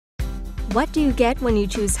What do you get when you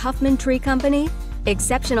choose Huffman Tree Company?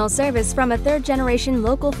 Exceptional service from a third-generation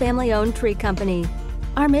local family-owned tree company.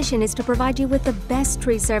 Our mission is to provide you with the best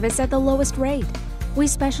tree service at the lowest rate. We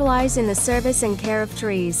specialize in the service and care of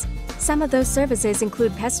trees. Some of those services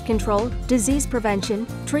include pest control, disease prevention,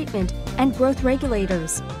 treatment, and growth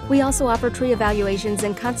regulators. We also offer tree evaluations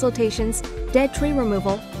and consultations, dead tree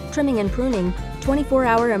removal, trimming and pruning,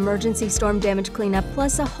 24-hour emergency storm damage cleanup,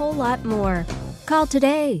 plus a whole lot more. Call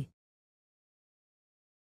today.